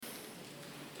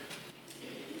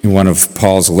In one of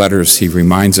Paul's letters, he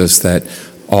reminds us that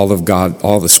all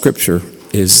the Scripture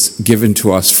is given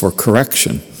to us for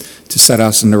correction, to set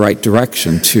us in the right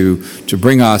direction, to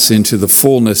bring us into the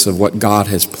fullness of what God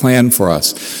has planned for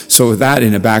us. So with that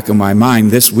in the back of my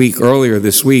mind, earlier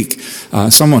this week,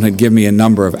 someone had given me a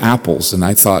number of apples, and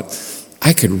I thought,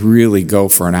 I could really go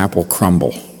for an apple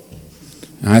crumble.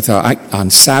 And I thought, on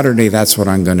Saturday, that's what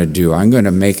I'm going to do. I'm going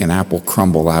to make an apple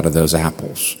crumble out of those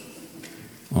apples.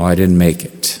 Well, I didn't make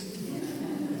it.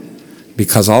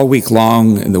 Because all week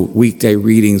long in the weekday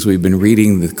readings, we've been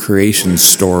reading the creation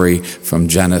story from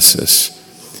Genesis.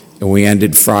 And we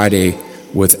ended Friday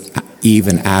with Eve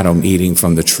and Adam eating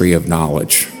from the tree of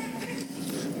knowledge.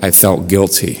 I felt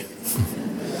guilty.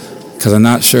 Because I'm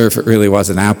not sure if it really was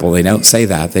an apple. They don't say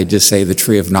that. They just say the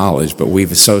tree of knowledge, but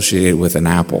we've associated it with an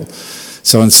apple.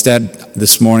 So instead,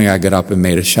 this morning I got up and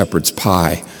made a shepherd's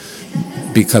pie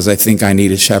because I think I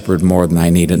need a shepherd more than I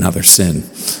need another sin.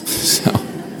 So,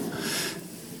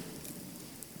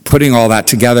 putting all that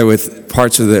together with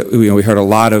parts of we heard a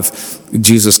lot of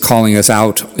Jesus calling us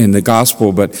out in the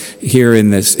gospel, but here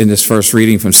in this first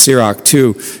reading from Sirach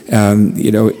 2,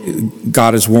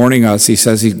 God is warning us. He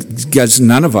says he gives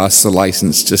none of us the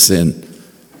license to sin.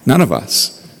 None of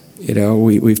us.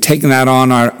 We've taken that on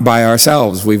by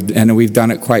ourselves, and we've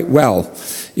done it quite well.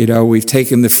 We've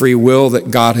taken the free will that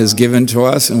God has given to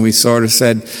us, and we sort of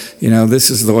said,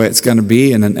 this is the way it's going to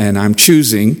be, and I'm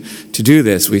choosing to do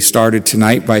this. We started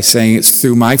tonight by saying it's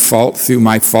through my fault, through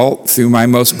my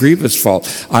most grievous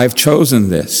fault. I've chosen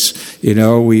this.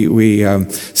 We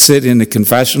sit in the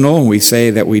confessional and we say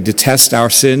that we detest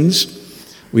our sins.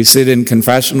 We sit in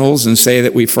confessionals and say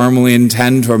that we firmly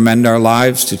intend to amend our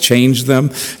lives, to change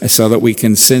them, so that we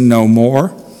can sin no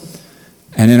more.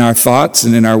 And in our thoughts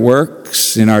and in our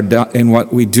works, in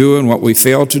what we do and what we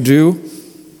fail to do,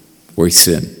 we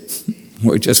sin.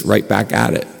 We're just right back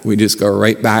at it. We just go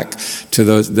right back to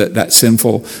that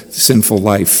sinful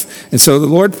life. And so the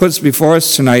Lord puts before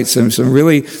us tonight some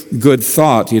really good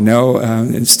thought,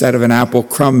 instead of an apple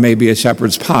crumb, maybe a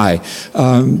shepherd's pie.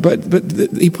 But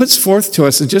he puts forth to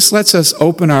us and just lets us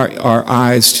open our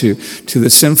eyes to the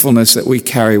sinfulness that we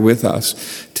carry with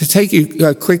us. To take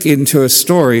you quick into a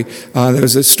story,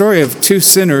 there's a story of two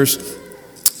sinners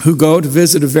who go to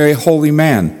visit a very holy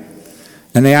man.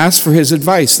 And they ask for his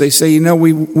advice. They say,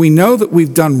 we know that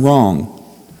we've done wrong.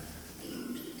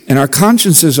 And our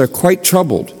consciences are quite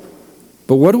troubled.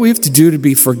 But what do we have to do to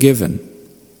be forgiven?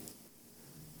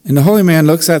 And the holy man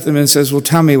looks at them and says, well,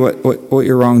 tell me what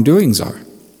your wrongdoings are.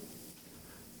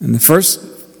 And the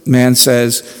first man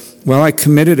says, well, I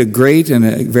committed a great and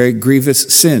a very grievous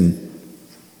sin.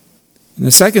 And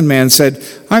the second man said,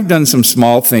 I've done some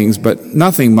small things, but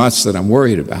nothing much that I'm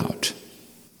worried about.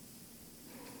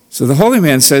 So the holy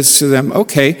man says to them,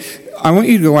 okay, I want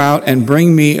you to go out and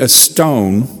bring me a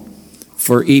stone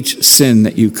for each sin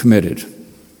that you committed.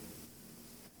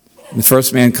 And the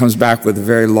first man comes back with a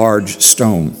very large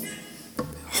stone,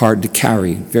 hard to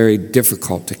carry, very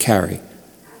difficult to carry.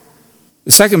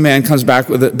 The second man comes back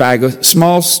with a bag of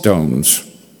small stones.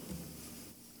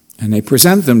 And they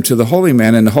present them to the holy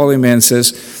man, and the holy man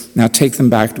says, now take them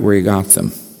back to where you got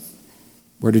them.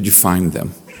 Where did you find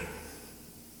them?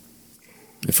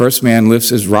 The first man lifts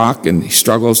his rock and he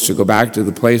struggles to go back to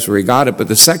the place where he got it, but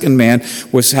the second man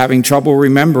was having trouble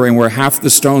remembering where half the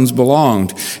stones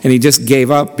belonged, and he just gave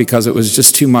up because it was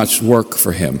just too much work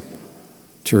for him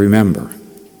to remember.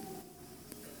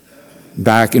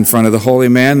 Back in front of the holy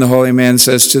man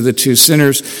says to the two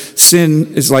sinners,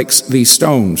 sin is like these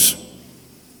stones.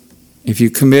 If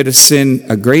you commit a sin,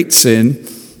 a great sin,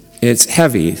 it's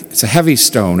heavy. It's a heavy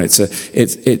stone.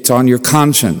 It's on your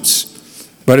conscience.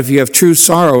 But if you have true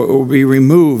sorrow, it will be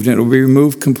removed, and it will be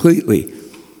removed completely.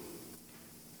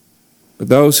 But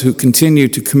those who continue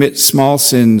to commit small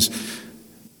sins,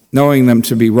 knowing them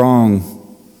to be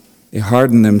wrong, they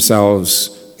harden themselves,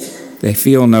 they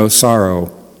feel no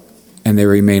sorrow, and they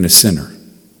remain a sinner.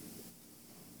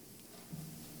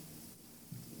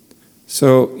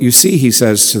 So you see, he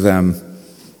says to them,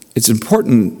 it's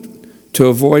important to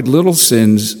avoid little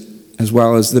sins as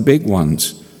well as the big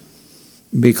ones.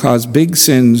 Because big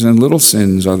sins and little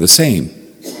sins are the same.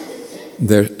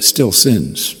 They're still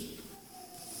sins.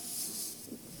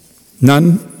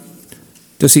 None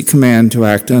does he command to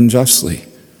act unjustly.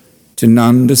 To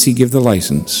none does he give the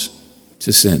license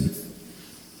to sin.